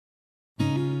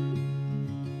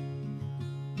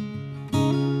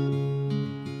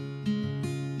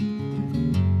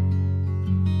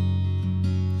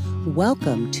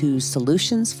Welcome to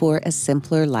Solutions for a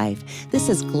Simpler Life. This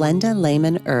is Glenda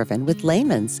Lehman Irvin with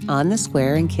Lehman's on the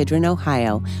Square in Kidron,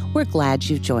 Ohio. We're glad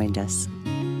you've joined us.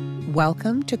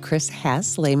 Welcome to Chris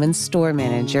Hess, Lehman's store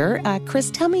manager. Chris,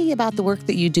 tell me about the work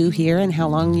that you do here and how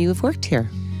long you have worked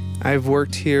here. I've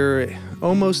worked here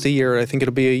almost a year. I think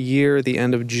it'll be a year at the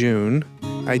end of June.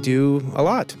 I do a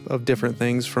lot of different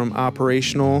things from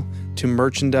operational to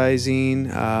merchandising.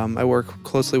 I work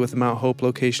closely with the Mount Hope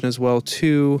location as well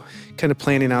too, kind of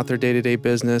planning out their day-to-day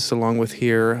business along with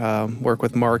here, work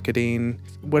with marketing,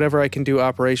 whatever I can do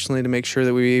operationally to make sure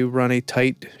that we run a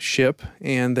tight ship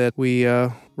and that we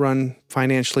run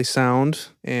financially sound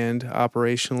and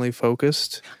operationally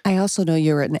focused. I also know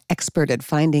you're an expert at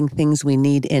finding things we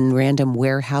need in random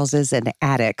warehouses and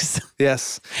attics.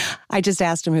 Yes. I just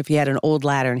asked him if he had an old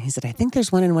ladder, and he said, I think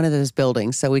there's one in one of those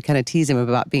buildings. So we kind of tease him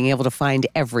about being able to find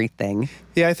everything.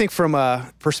 Yeah, I think from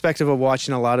a perspective of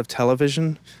watching a lot of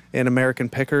television and American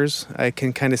Pickers, I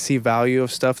can kind of see value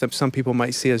of stuff that some people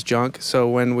might see as junk. So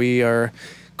when we are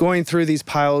going through these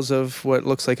piles of what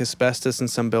looks like asbestos in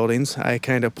some buildings, I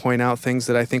kind of point out things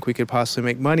that I think we could possibly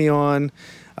make money on,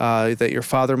 that your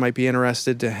father might be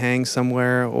interested to hang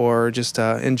somewhere, or just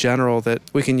in general that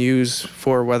we can use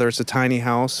for whether it's a tiny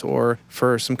house or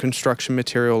for some construction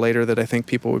material later that I think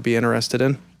people would be interested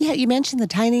in. Yeah, you mentioned the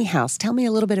tiny house. Tell me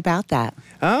a little bit about that.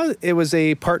 It was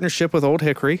a partnership with Old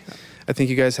Hickory. I think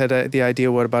you guys had the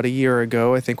idea, about a year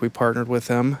ago. I think we partnered with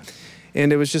them.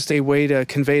 And it was just a way to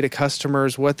convey to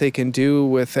customers what they can do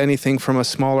with anything from a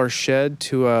smaller shed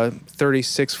to a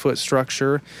 36-foot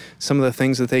structure, some of the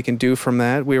things that they can do from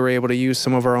that. We were able to use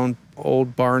some of our own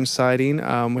old barn siding.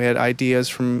 We had ideas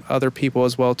from other people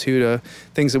as well, too, to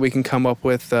things that we can come up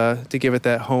with to give it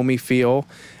that homey feel.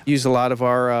 Use a lot of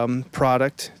our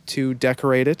product to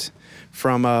decorate it,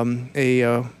 from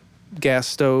a gas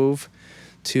stove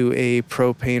to a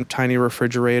propane tiny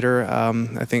refrigerator.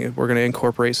 I think we're going to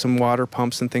incorporate some water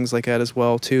pumps and things like that as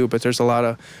well too, but there's a lot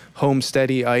of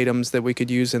homesteady items that we could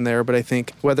use in there. But I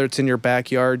think whether it's in your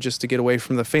backyard just to get away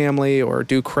from the family or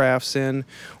do crafts in,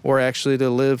 or actually to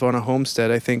live on a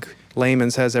homestead, I think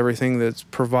Lehman's has everything that's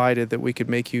provided that we could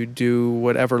make you do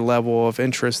whatever level of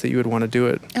interest that you would want to do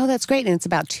it. Oh, that's great. And it's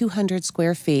about 200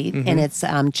 square feet. Mm-hmm. And it's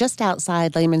just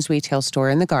outside Lehman's retail store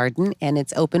in the garden. And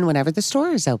it's open whenever the store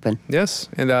is open. Yes.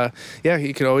 And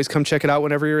you can always come check it out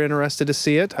whenever you're interested to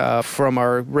see it. From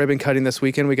our ribbon cutting this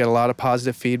weekend, we got a lot of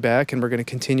positive feedback. And we're going to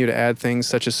continue to add things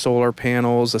such as solar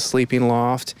panels, a sleeping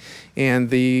loft. And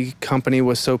the company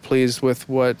was so pleased with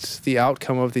what the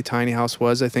outcome of the tiny house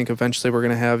was. I think eventually we're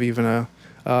going to have even a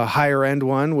higher end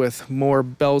one with more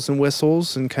bells and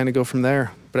whistles and kind of go from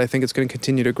there. But I think it's going to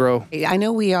continue to grow. I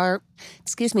know we are,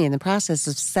 in the process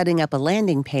of setting up a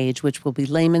landing page, which will be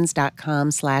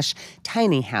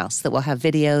lehmans.com/tinyhouse, that will have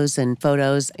videos and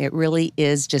photos. It really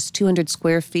is just 200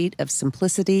 square feet of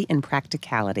simplicity and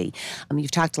practicality.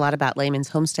 You've talked a lot about Lehman's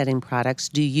homesteading products.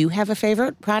 Do you have a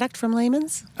favorite product from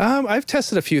Lehman's? I've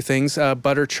tested a few things,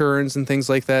 butter churns and things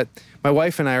like that. My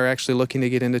wife and I are actually looking to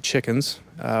get into chickens.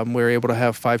 We were able to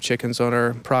have 5 chickens on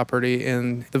our property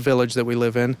in the village that we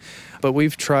live in. But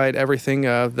we've tried everything,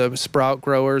 the sprout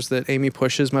growers that Amy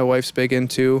pushes, my wife's big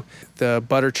into, the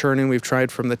butter churning we've tried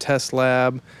from the test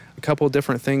lab, a couple of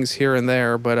different things here and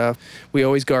there, but we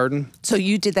always garden. So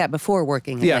you did that before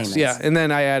working at Lehman's? Yes, yeah, and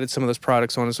then I added some of those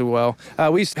products on as well.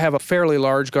 We used to have a fairly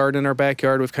large garden in our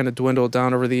backyard. We've kind of dwindled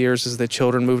down over the years as the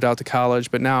children moved out to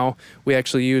college, but now we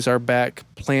actually use our back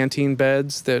planting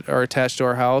beds that are attached to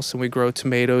our house, and we grow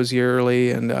tomatoes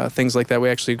yearly and things like that. We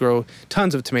actually grow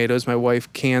tons of tomatoes. My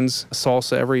wife cans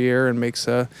salsa every year and makes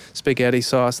spaghetti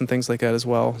sauce and things like that as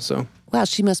well. So. Well,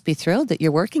 she must be thrilled that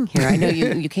you're working here. I know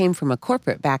you came from a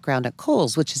corporate background at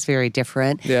Kohl's, which is very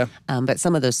different. Yeah. But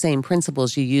some of those same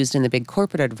principles you used in the big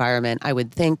corporate environment, I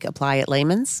would think, apply at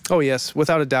Lehman's? Oh, yes,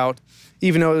 without a doubt.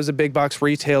 Even though it was a big box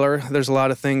retailer, there's a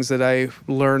lot of things that I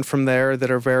learned from there that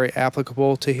are very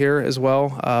applicable to here as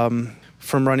well.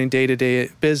 From running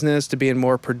day-to-day business to being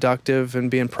more productive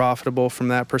and being profitable from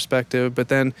that perspective. But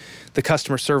then the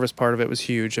customer service part of it was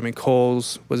huge. I mean,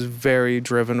 Kohl's was very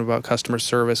driven about customer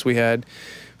service. We had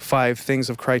 5 things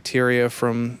of criteria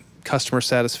from customer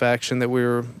satisfaction that we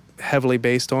were heavily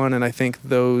based on, and I think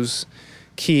those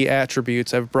key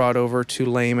attributes I've brought over to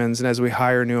Lehman's. And as we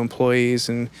hire new employees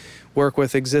and work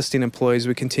with existing employees,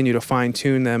 we continue to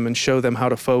fine-tune them and show them how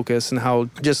to focus and how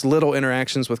just little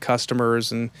interactions with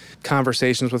customers and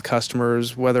conversations with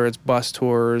customers, whether it's bus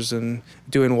tours and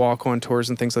doing walk-on tours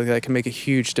and things like that, can make a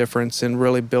huge difference and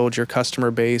really build your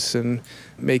customer base and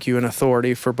make you an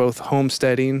authority for both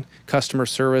homesteading, customer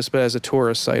service, but as a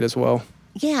tourist site as well.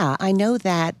 Yeah, I know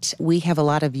that we have a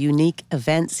lot of unique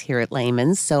events here at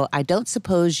Layman's, so I don't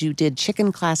suppose you did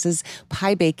chicken classes,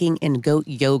 pie baking, and goat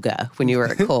yoga when you were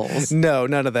at Kohl's. No,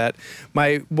 none of that.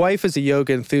 My wife is a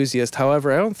yoga enthusiast.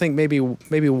 However, I don't think maybe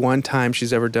one time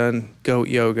she's ever done goat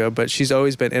yoga, but she's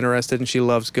always been interested and she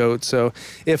loves goats. So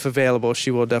if available,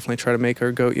 she will definitely try to make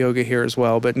her goat yoga here as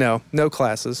well. But no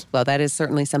classes. Well, that is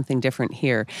certainly something different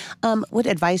here. What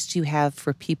advice do you have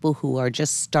for people who are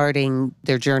just starting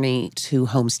their journey to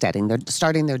homesteading? They're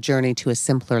starting their journey to a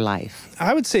simpler life.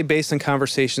 I would say based on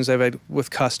conversations I've had with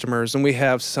customers, and we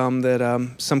have some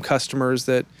customers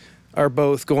that are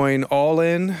both going all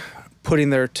in,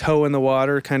 putting their toe in the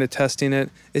water, kind of testing it.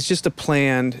 It's just a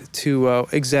plan to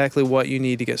exactly what you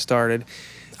need to get started.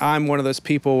 I'm one of those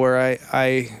people where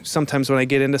I sometimes when I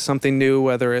get into something new,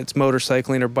 whether it's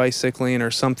motorcycling or bicycling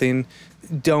or something,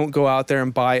 don't go out there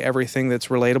and buy everything that's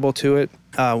relatable to it.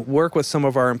 Work with some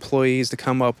of our employees to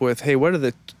come up with, hey, what are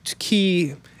the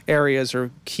key areas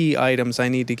or key items I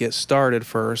need to get started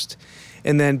first,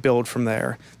 and then build from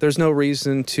there. There's no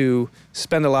reason to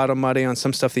spend a lot of money on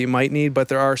some stuff that you might need, but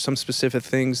there are some specific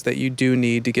things that you do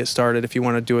need to get started if you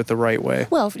want to do it the right way.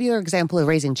 Well, for your example of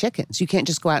raising chickens, you can't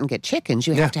just go out and get chickens.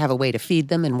 You have to have a way to feed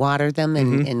them and water them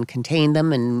and contain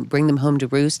them and bring them home to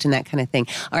roost and that kind of thing.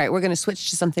 All right, we're going to switch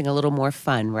to something a little more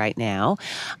fun right now.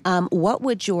 What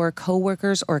would your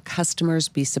coworkers or customers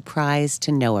be surprised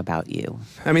to know about you?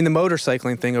 I mean, the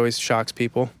motorcycling thing always shocks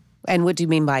people. And what do you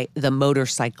mean by the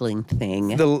motorcycling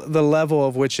thing? The level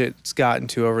of which it's gotten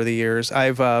to over the years.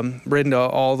 I've ridden to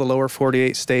all the lower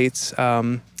 48 states.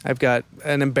 I've got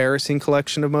an embarrassing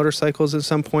collection of motorcycles at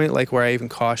some point, like where I even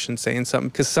caution saying something.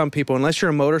 Because some people, unless you're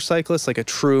a motorcyclist, like a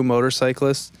true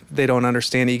motorcyclist, they don't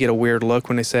understand it. You get a weird look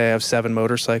when they say I have 7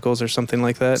 motorcycles or something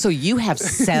like that. So you have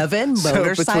 7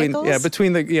 motorcycles?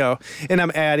 Between the, and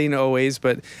I'm adding always,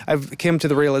 but I've come to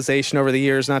the realization over the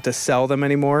years not to sell them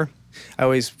anymore. I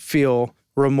always feel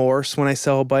remorse when I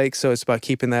sell a bike, so it's about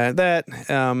keeping that.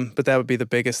 But that would be the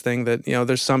biggest thing that,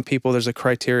 there's some people, there's a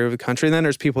criteria of the country, and then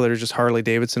there's people that are just Harley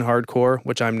Davidson hardcore,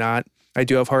 which I'm not. I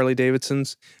do have Harley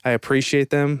Davidsons. I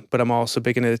appreciate them, but I'm also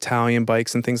big into Italian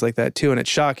bikes and things like that too. And it's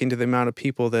shocking to the amount of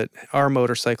people that are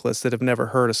motorcyclists that have never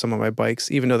heard of some of my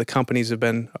bikes, even though the companies have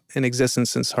been in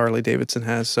existence since Harley Davidson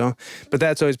has. So, but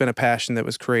that's always been a passion that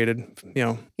was created,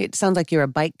 It sounds like you're a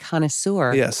bike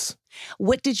connoisseur. Yes.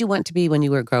 What did you want to be when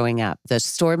you were growing up? The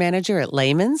store manager at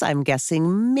Layman's? I'm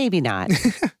guessing maybe not.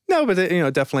 No, but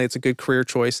definitely it's a good career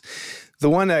choice. The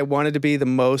one I wanted to be the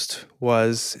most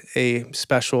was a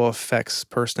special effects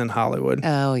person in Hollywood.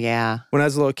 Oh, yeah. When I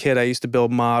was a little kid, I used to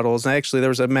build models. And actually, there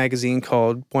was a magazine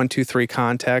called 123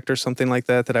 Contact or something like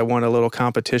that I won a little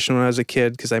competition when I was a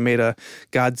kid because I made a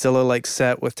Godzilla-like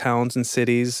set with towns and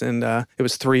cities. And it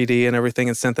was 3D and everything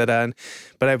and sent that on.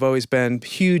 But I've always been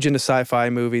huge into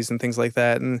sci-fi movies and things like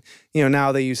that. And,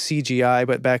 now they use CGI,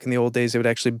 but back in the old days, they would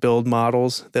actually build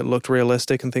models that looked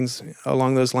realistic and things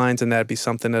along those lines. And that'd be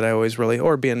something that I always really,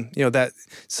 or being, that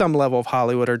some level of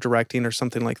Hollywood or directing or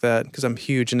something like that, because I'm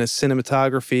huge into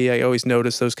cinematography. I always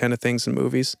notice those kind of things in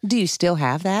movies. Do you still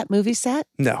have that movie set?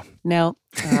 No. All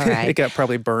right. It got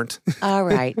probably burnt. All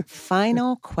right.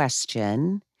 Final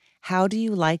question. How do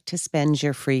you like to spend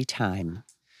your free time?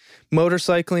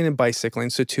 Motorcycling and bicycling,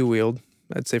 so two-wheeled,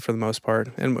 I'd say for the most part.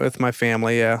 And with my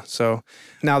family, yeah. So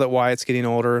now that Wyatt's getting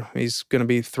older, he's going to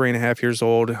be 3.5 years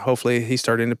old. Hopefully he's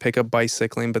starting to pick up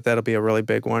bicycling, but that'll be a really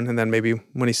big one. And then maybe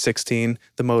when he's 16,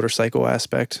 the motorcycle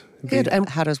aspect. Good. And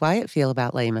how does Wyatt feel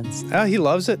about Layman's? He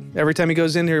loves it. Every time he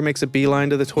goes in here, he makes a beeline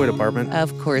to the toy department.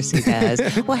 Of course he does.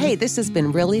 Well, hey, this has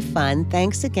been really fun.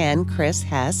 Thanks again, Chris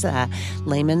Hess,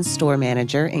 Layman's store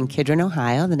manager in Kidron,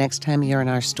 Ohio. The next time you're in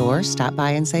our store, stop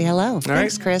by and say hello.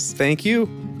 Thanks, Chris. Thank you.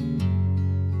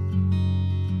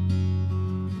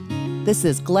 This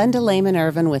is Glenda Layman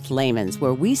Irvin with Layman's,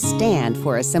 where we stand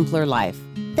for a simpler life.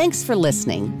 Thanks for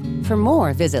listening. For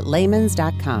more, visit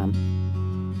laymans.com.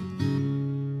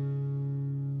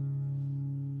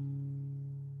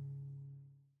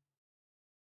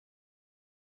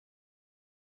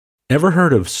 Ever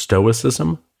heard of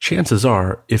Stoicism? Chances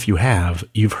are, if you have,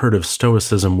 you've heard of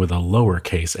Stoicism with a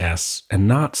lowercase s and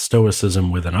not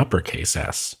Stoicism with an uppercase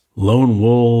S. Lone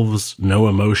wolves, no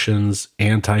emotions,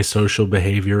 antisocial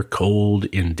behavior, cold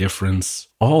indifference.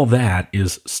 All that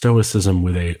is Stoicism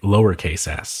with a lowercase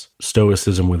s.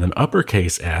 Stoicism with an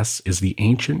uppercase S is the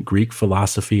ancient Greek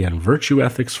philosophy and virtue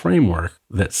ethics framework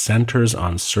that centers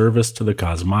on service to the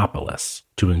cosmopolis,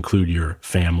 to include your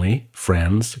family,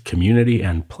 friends, community,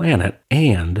 and planet,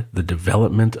 and the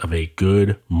development of a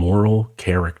good moral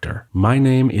character. My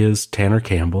name is Tanner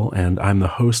Campbell, and I'm the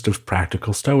host of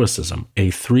Practical Stoicism,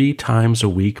 a 3 times a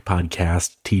week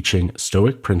podcast teaching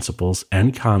Stoic principles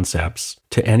and concepts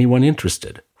to anyone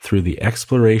interested through the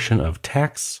exploration of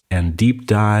texts and deep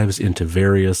dives into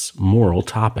various moral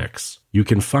topics. You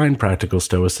can find Practical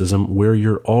Stoicism where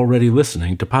you're already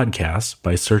listening to podcasts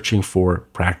by searching for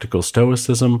Practical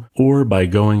Stoicism or by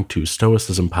going to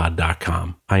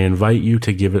stoicismpod.com. I invite you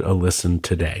to give it a listen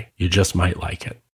today. You just might like it.